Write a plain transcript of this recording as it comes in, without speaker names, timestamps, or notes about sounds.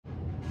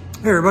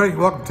Hey everybody,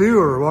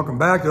 welcome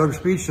back to Ugly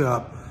Speed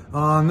Shop.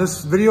 On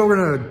this video,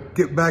 we're gonna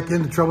get back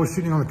into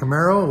troubleshooting on the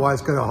Camaro, why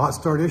it's got a hot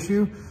start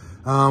issue.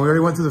 We already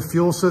went through the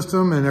fuel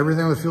system and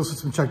everything with the fuel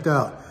system checked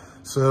out.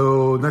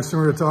 So next thing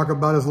we're gonna talk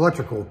about is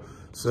electrical.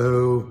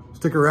 So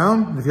stick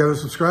around. If you haven't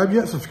subscribed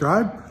yet,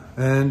 subscribe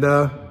and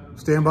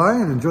stand by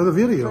and enjoy the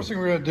video. First thing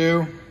we're gonna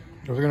do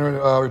is we're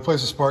gonna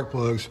replace the spark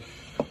plugs.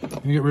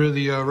 You get rid of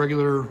the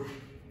regular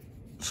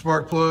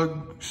spark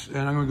plugs,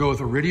 and I'm gonna go with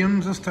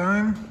iridiums this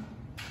time.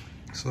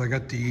 So I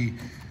got the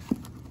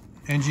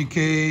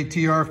NGK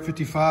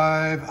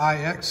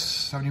TR55IX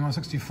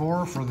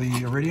 7164 for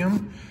the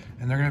iridium,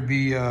 and they're gonna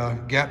be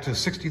gapped to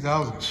 60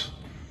 thousandths.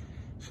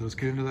 So let's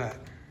get into that.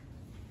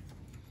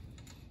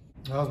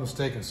 I was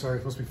mistaken, sorry,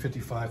 it's supposed to be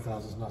 55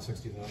 thousandths, not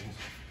 60 thousandths.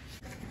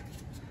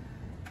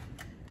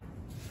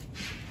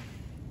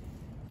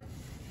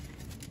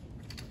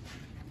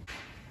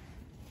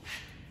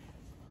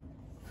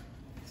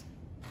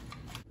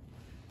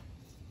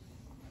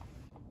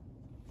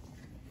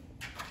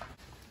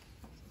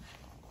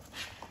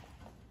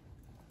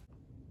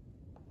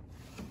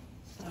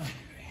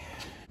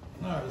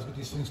 All right, let's get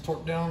these things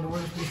torqued down to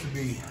where it's supposed to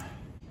be.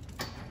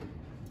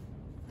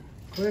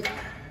 Click,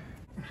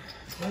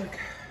 click,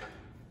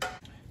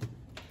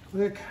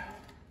 click,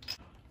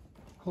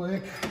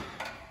 click,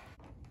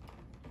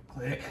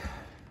 click,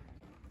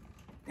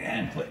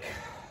 and click.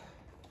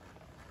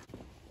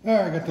 All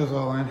right, got those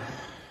all in.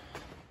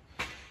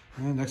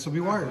 And next will be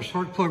wires.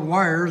 Spark plug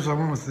wires, I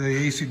went with the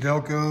AC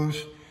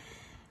Delcos,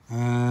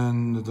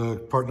 and the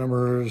part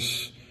number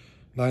is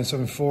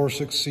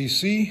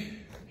 974-6CC.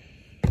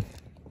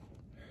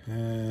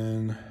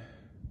 And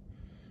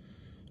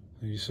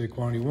you say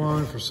quantity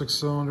 1 for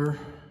 6-cylinder.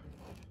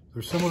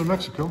 They're similar to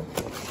Mexico.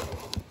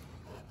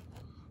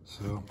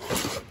 So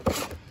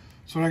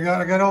what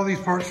I got all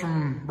these parts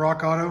from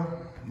Brock Auto,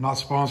 not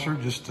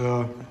sponsored, just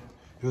it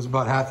was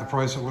about half the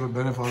price it would have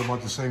been if I would have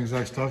bought the same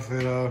exact stuff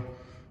at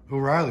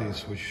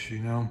O'Reilly's, which, you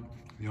know,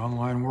 the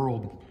online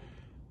world,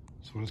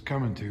 that's what it's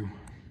coming to.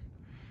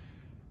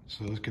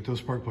 So let's get those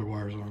spark plug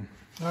wires on.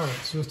 All right,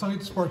 so it's time to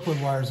get the spark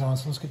plug wires on,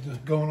 so let's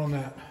get going on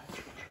that.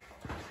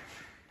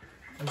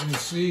 As you can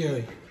see,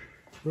 I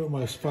wrote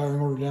my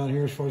firing order down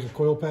here as far as the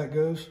coil pack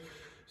goes.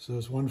 So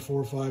it's 1,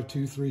 4, 5,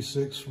 2, 3,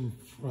 6 from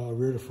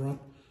rear to front.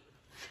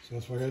 So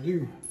that's what I gotta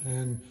do.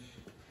 And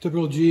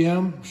typical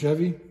GM,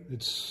 Chevy,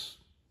 it's,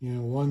 you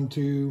know, 1,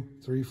 2,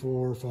 3,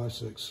 4, 5,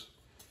 6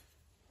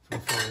 for the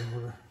firing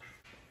order.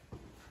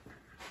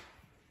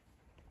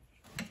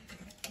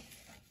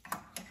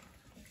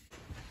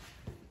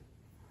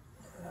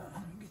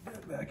 Let me get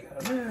that back out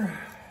of there.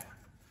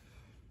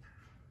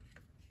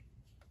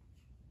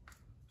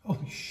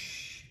 Holy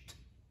shit.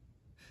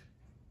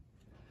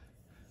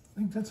 I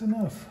think that's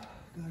enough.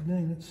 God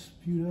dang, it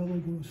spewed out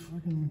like it was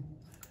freaking,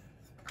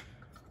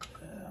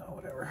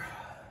 whatever.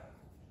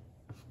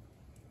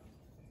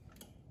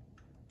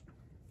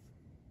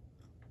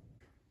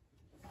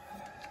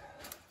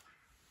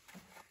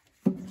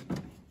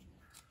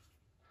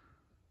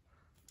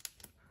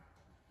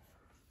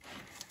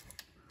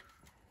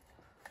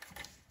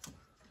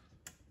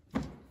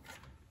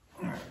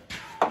 All right,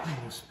 I'm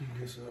gonna speed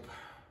this up.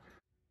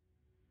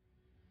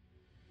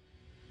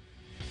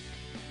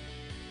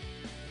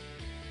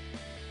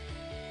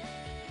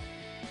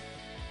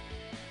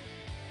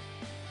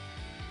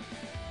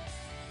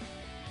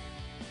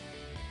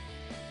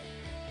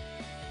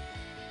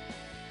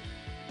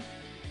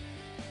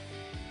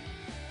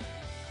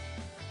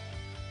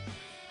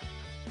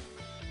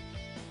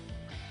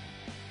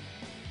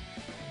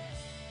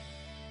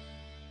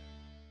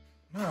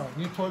 Now,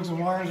 new plugs and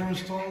wires are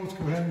installed. Let's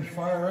go ahead and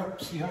fire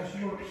up, see how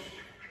she works.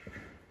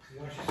 See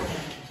how she sounds.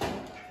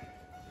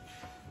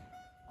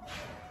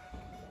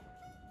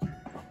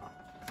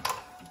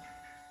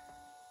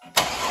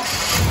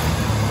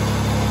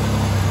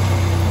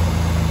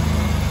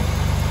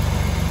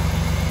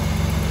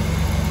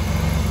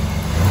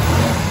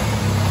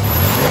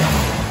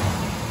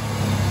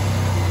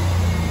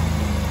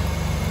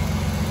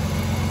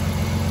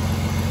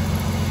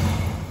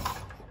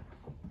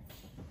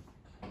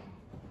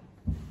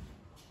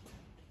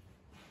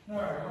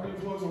 Alright, I'll need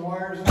plugs and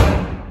wires in.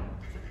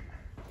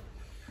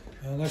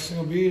 And the next thing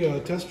will be to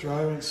test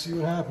drive and see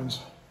what happens.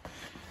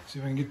 See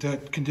if I can get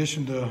that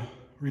condition to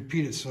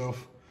repeat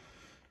itself.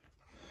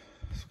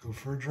 Let's go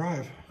for a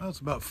drive. Well, it's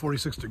about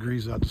 46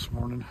 degrees out this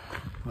morning.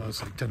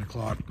 It's like 10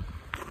 o'clock.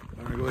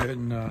 I'm gonna go ahead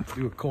and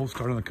do a cold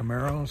start on the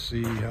Camaro,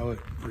 see how it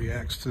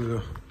reacts to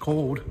the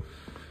cold.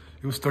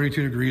 It was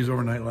 32 degrees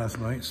overnight last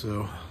night,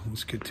 so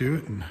let's get to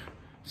it and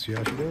see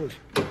how she does.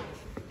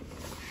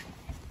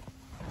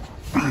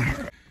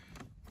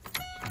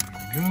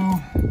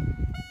 Go.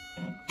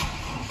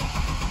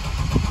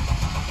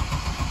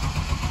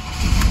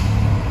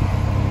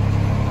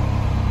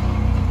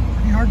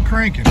 Pretty hard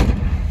cranking.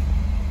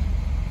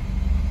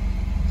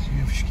 See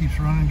if she keeps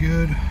running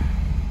good.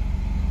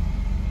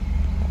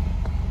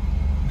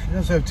 She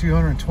does have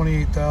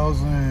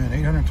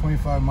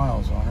 228,825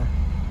 miles on her.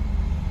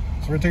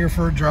 So we're gonna take her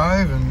for a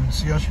drive and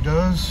see how she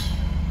does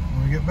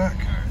when we get back.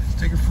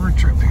 take her for a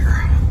trip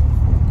here.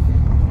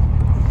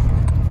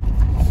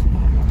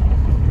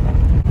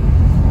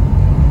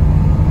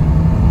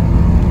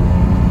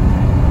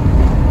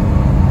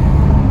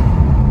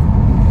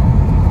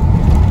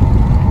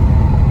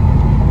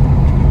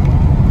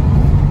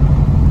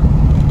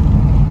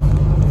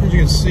 As you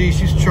can see,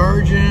 she's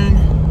charging,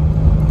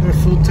 got a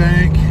full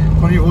tank,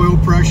 plenty of oil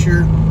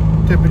pressure,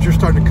 temperature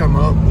starting to come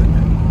up, but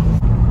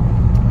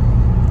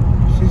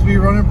seems to be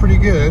running pretty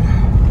good.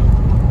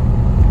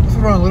 This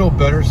is running a little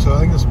better, so I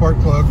think the spark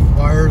plug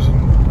wires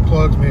and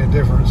plugs made a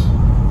difference.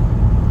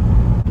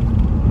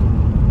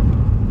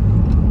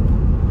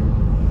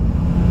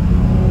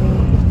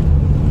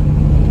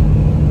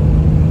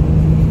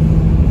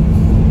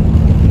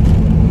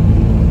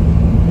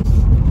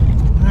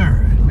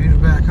 Alright, made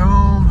it back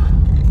home.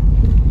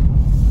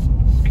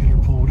 Get her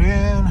pulled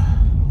in.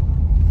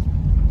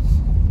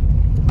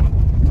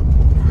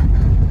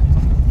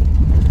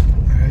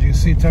 As you can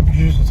see,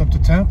 temperatures, it's up to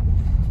temp.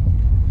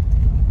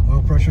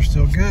 Oil pressure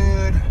still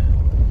good,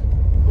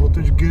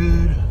 voltage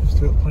good,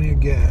 still got plenty of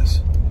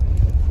gas.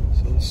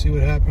 So let's see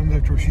what happens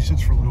after she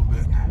sits for a little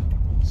bit.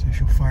 See if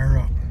she'll fire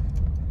up.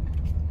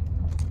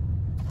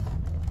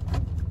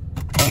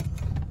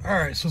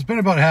 Alright, so it's been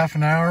about half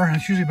an hour.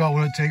 That's usually about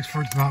what it takes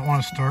for it to not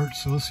want to start,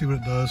 so let's see what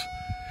it does.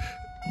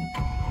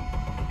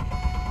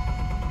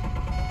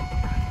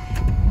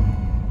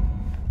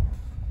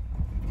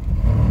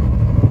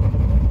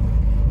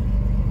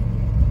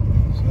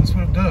 So that's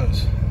what it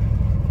does.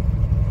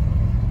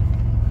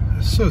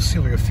 So it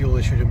seems like a fuel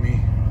issue to me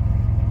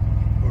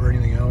over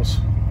anything else.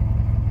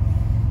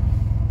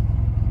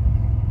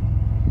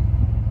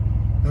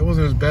 That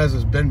wasn't as bad as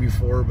it's been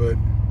before, but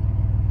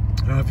I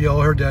don't know if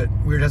y'all heard that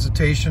weird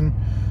hesitation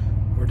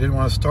where it didn't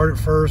want to start at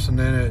first and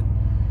then it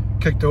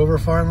kicked over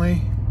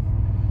finally.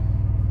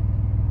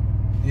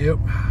 Yep,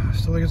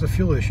 still think it's a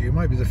fuel issue. It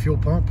might be the fuel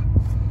pump.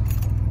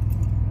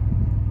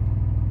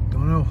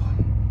 Don't know.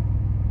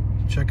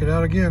 Check it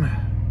out again.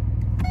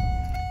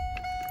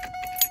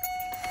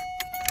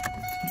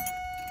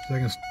 So I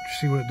can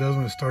see what it does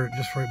when it started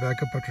just right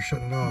back up after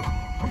shutting it off.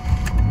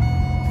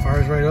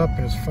 Fires right up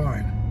and it's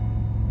fine.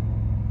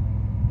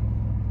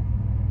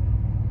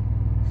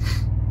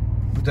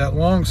 But that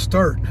long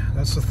start,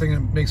 that's the thing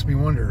that makes me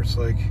wonder. It's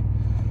like,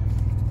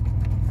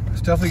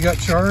 it's definitely got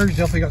charge,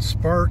 definitely got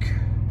spark.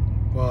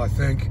 Well, I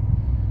think.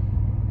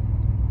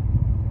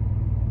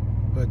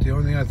 But the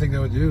only thing I think that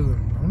would do,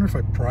 I wonder if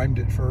I primed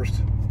it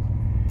first.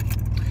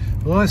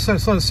 Well, I let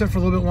it sit for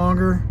a little bit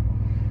longer.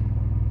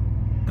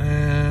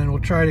 And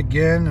we'll try it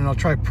again, and I'll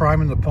try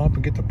priming the pump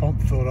and get the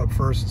pump filled up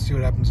first and see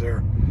what happens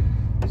there.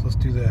 So let's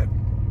do that.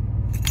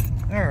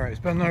 Alright, it's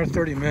been another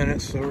 30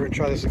 minutes, so we're going to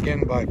try this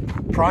again by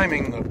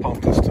priming the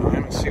pump this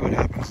time and see what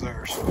happens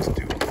there. So let's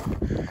do it.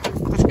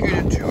 Let's get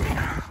into it.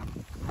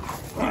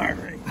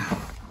 Alright.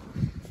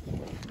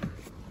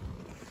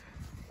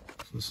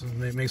 So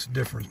it makes a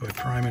difference by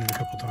priming it a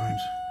couple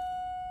times.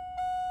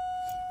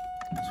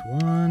 That's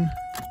 1,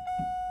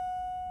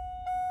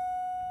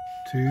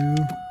 2,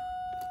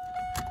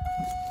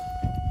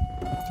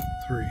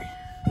 3.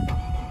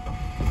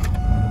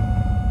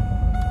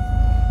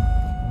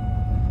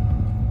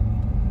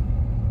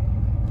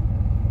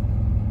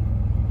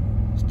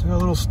 Still a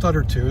little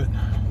stutter to it,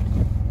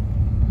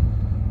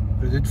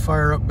 but it did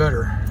fire up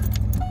better.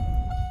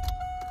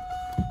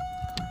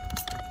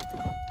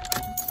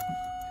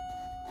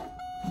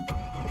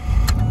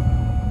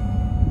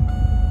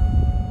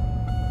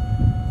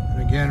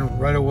 And again,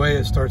 right away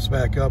it starts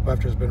back up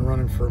after it's been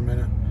running for a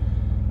minute.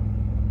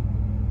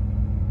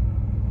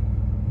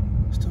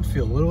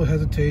 Feel a little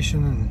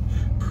hesitation and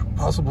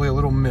possibly a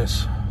little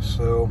miss,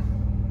 so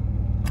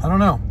I don't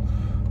know.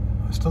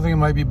 I still think it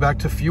might be back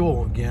to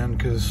fuel again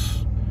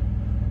because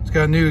it's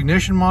got a new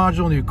ignition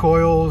module, new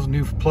coils,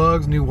 new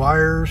plugs, new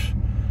wires.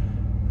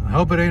 I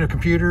hope it ain't a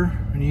computer,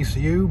 an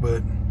ECU,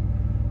 but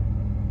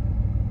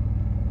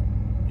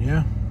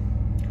yeah,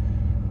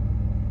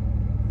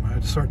 I might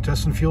have to start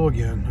testing fuel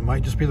again. It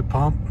might just be the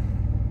pump.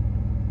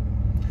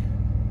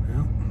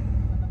 Yeah.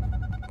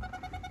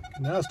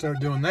 Now I start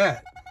doing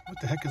that. What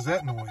the heck is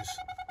that noise?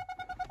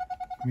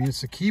 I mean,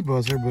 it's a key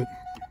buzzer, but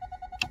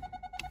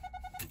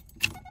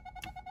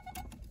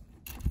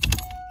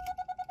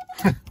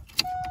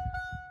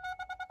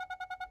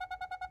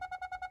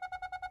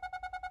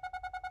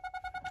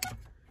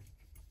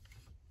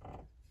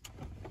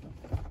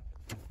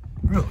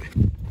really?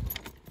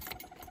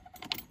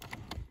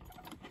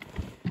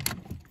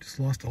 Just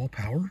lost all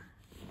power?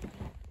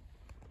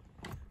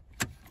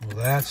 Well,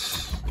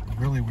 that's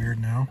really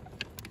weird now.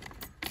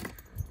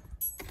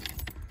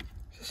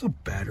 A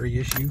battery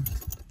issue.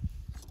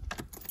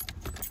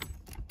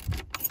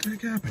 What the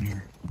heck happened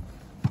here?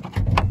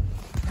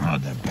 Oh,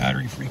 that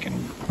battery freaking.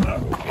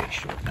 Oh, okay,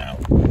 short now.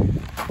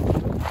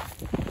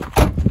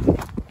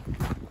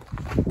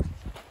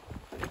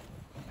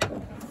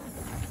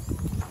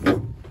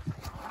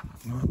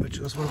 Well, I bet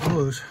you that's what it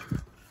was.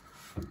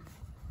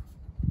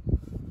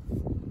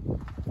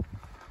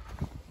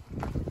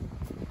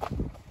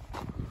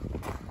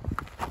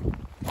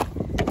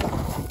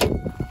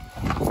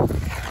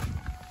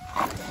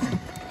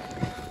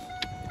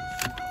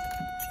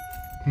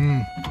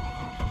 Well,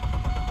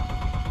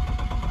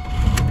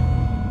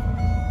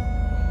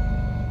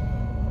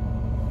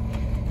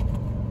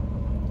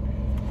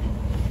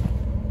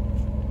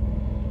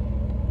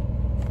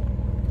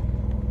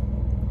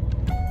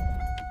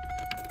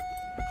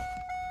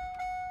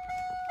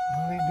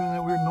 ain't doing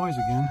that weird noise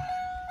again.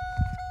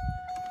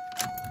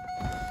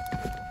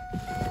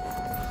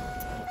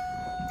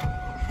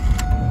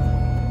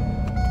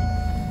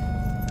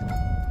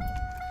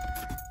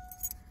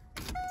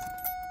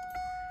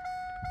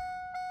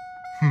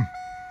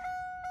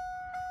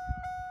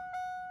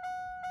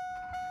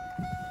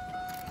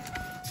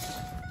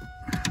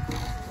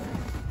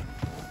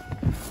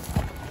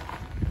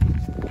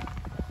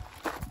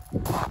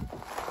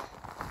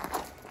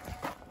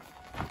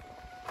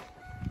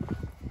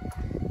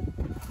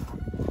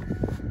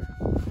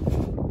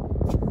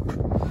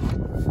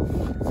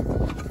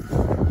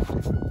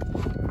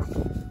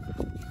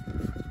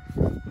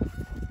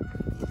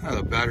 Oh,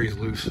 the battery's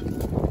loose.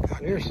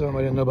 Here's something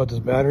I didn't know about this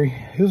battery.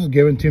 This was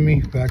given to me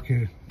back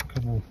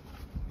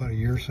about a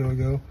year or so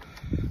ago.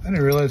 I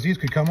didn't realize these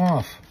could come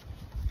off.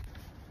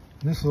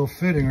 And this little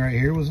fitting right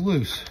here was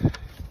loose. So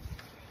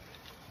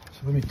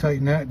let me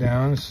tighten that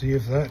down and see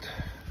if that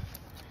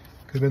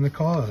could have been the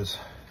cause.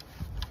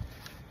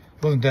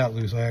 It wasn't that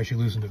loose. I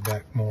actually loosened it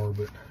back more,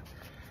 but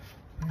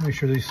let me make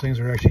sure these things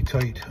are actually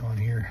tight on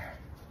here.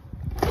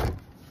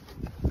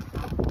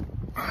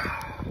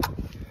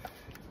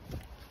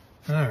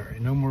 All right,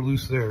 no more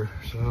loose there.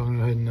 So I'm gonna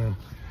go ahead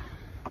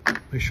and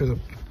make sure the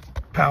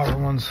power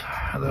one's,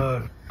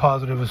 the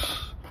positive is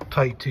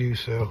tight too.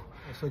 So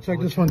I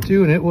checked this one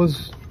too, and it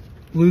was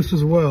loose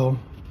as well.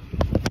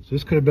 So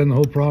this could have been the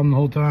whole problem the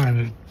whole time.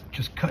 It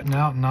just cutting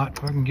out and not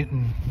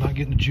getting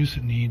the juice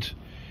it needs.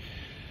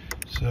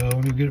 So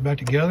let me get it back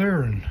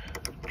together and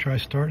try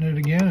starting it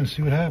again and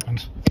see what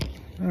happens.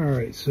 All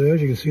right, so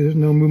as you can see, there's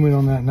no movement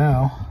on that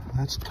now.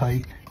 That's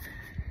tight.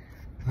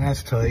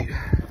 That's tight.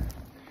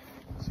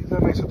 See if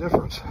that makes a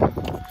difference.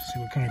 See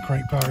what kind of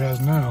crank power it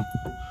has now.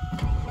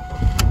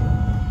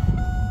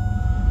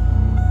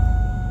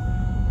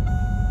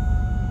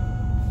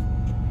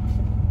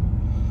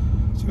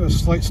 It's got a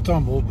slight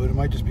stumble, but it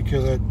might just be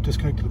because I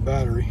disconnected the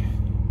battery.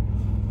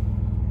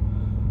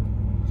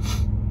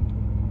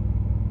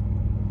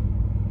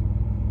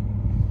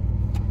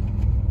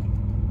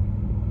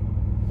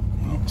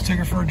 Well, let's take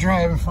it for a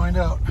drive and find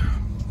out.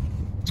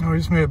 Oh, we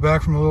just made it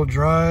back from a little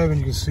drive, and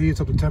you can see it's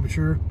up to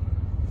temperature.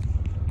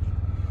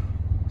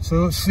 So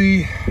let's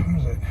see,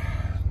 what is it?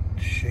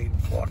 Shade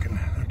blocking.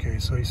 Okay,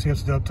 so you see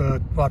it's up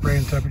to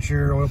operating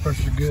temperature, oil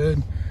pressures are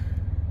good,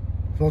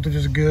 voltage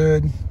is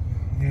good.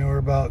 You know, we're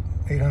about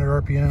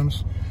 800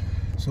 RPMs.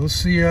 So let's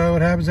see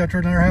what happens after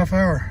another half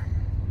hour.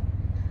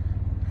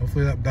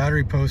 Hopefully that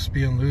battery post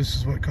being loose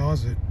is what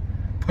caused it.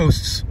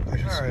 Posts, I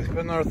should say. All right, it's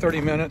been another 30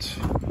 minutes.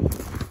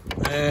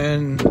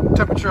 And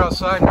temperature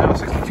outside now is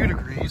 62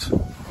 degrees.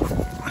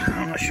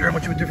 I'm not sure how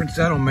much of a difference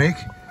that'll make.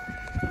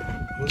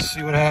 Let's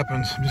see what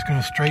happens. I'm just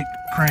gonna straight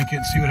crank it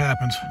and see what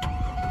happens.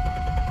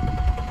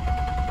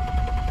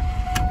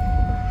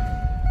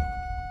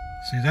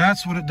 See,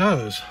 that's what it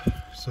does.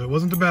 So it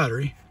wasn't the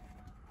battery.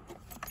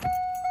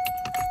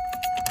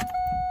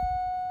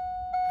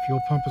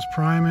 Fuel pump is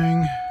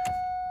priming.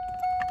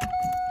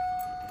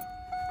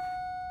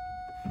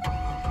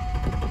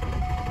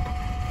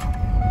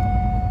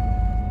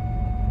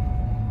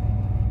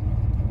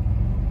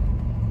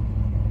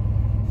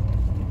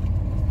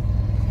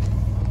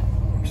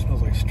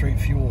 Straight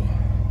fuel.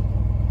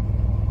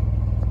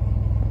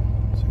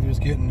 So we're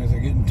just getting, is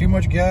it getting too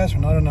much gas or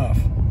not enough?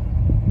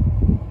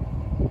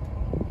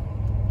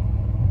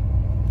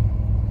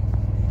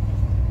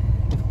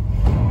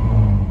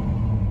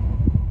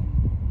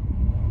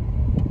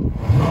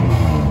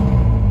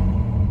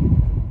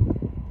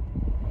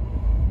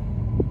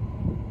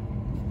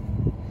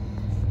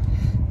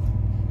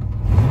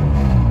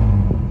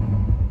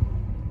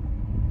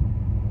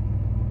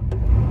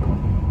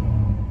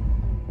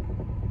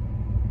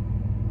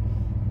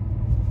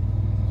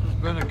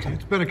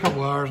 It's been a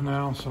couple hours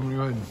now, so I'm gonna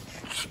go ahead and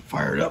just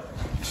fire it up,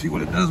 see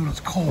what it does when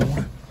it's cold.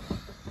 Okay,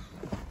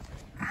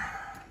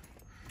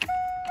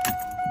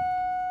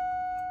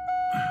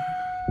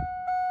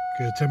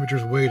 the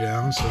temperature's way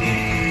down, so. All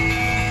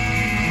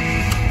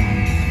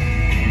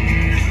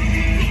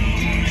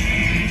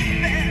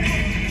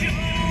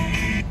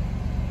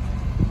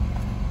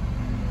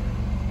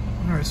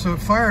right, so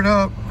it fired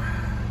up,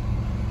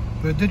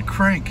 but it did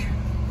crank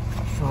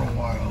for a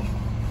while.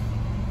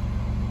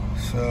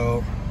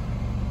 So,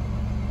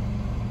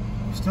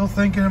 still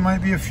thinking it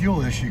might be a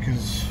fuel issue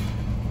because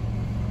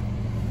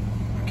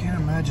I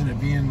can't imagine it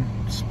being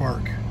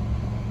spark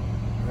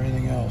or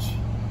anything else.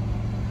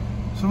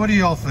 So what do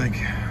y'all think?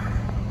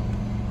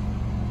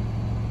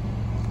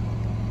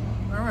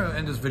 I'm gonna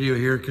end this video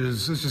here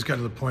because this just got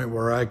to the point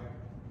where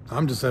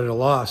I'm just at a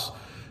loss.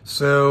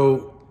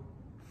 So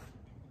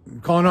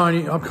I'm calling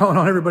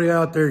on everybody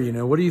out there, you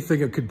know, what do you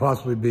think it could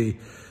possibly be?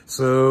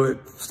 So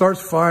it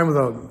starts fine with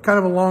a kind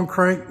of a long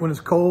crank when it's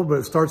cold, but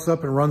it starts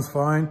up and runs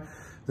fine.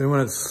 Then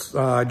when it's,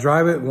 I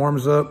drive it,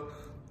 warms up,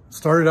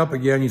 start it up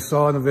again. You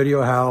saw in the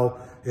video how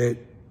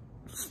it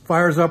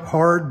fires up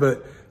hard,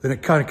 but then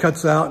it kind of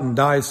cuts out and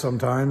dies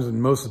sometimes, and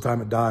most of the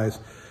time it dies.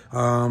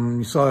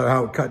 You saw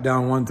how it cut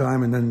down one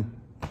time, and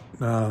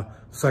then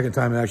second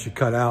time it actually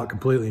cut out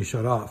completely and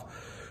shut off.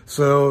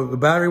 So the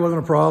battery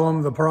wasn't a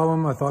problem. The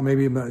problem, I thought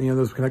maybe,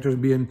 those connectors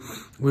being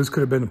loose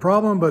could have been the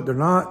problem, but they're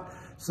not.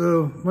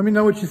 So let me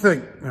know what you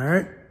think, all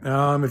right?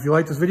 If you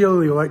like this video,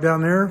 leave a like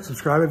down there.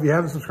 Subscribe if you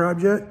haven't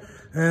subscribed yet.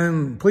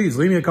 And please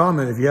leave me a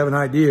comment if you have an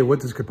idea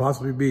what this could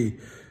possibly be.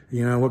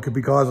 What could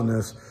be causing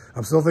this.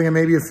 I'm still thinking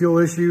maybe a fuel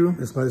issue.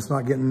 It's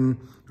not getting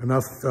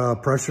enough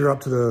pressure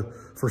up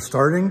for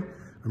starting.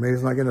 Or maybe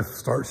it's not getting a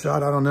start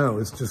shot. I don't know.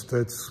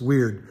 It's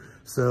weird.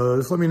 So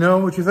just let me know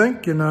what you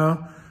think. And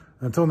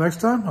until next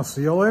time, I'll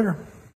see y'all later.